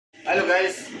Hello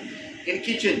guys, in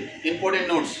kitchen, important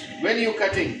notes. When you're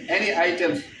cutting any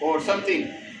items or something,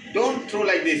 don't throw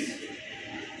like this.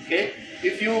 Okay?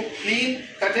 If you clean,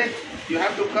 cut it, you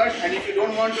have to cut, and if you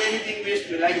don't want to anything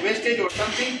waste, like wastage or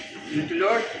something, you need to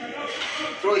load,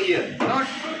 throw here. Not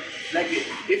like this.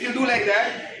 If you do like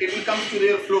that, it will come to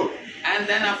your floor, and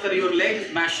then after your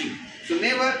leg mashing. So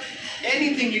never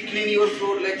anything you clean your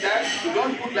floor like that, you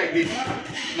don't put like this.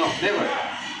 No, never.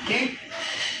 Keep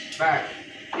back.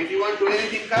 If you want to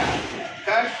anything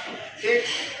cut, take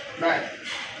back.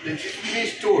 This is to be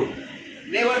stored.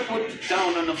 Never put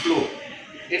down on the floor.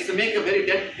 It's a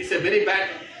very bad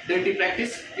dirty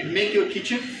practice. It make your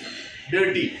kitchen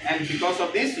dirty, and because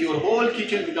of this, your whole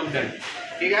kitchen become dirty.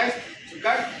 Okay, guys. So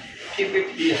cut, keep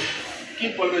it here.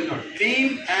 Keep always not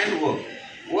clean and work.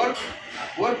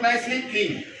 Work nicely,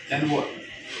 clean, then work.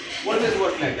 Always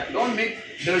work like that. Don't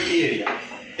make dirty area.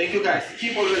 Thank you, guys.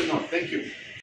 Keep always not. Thank you.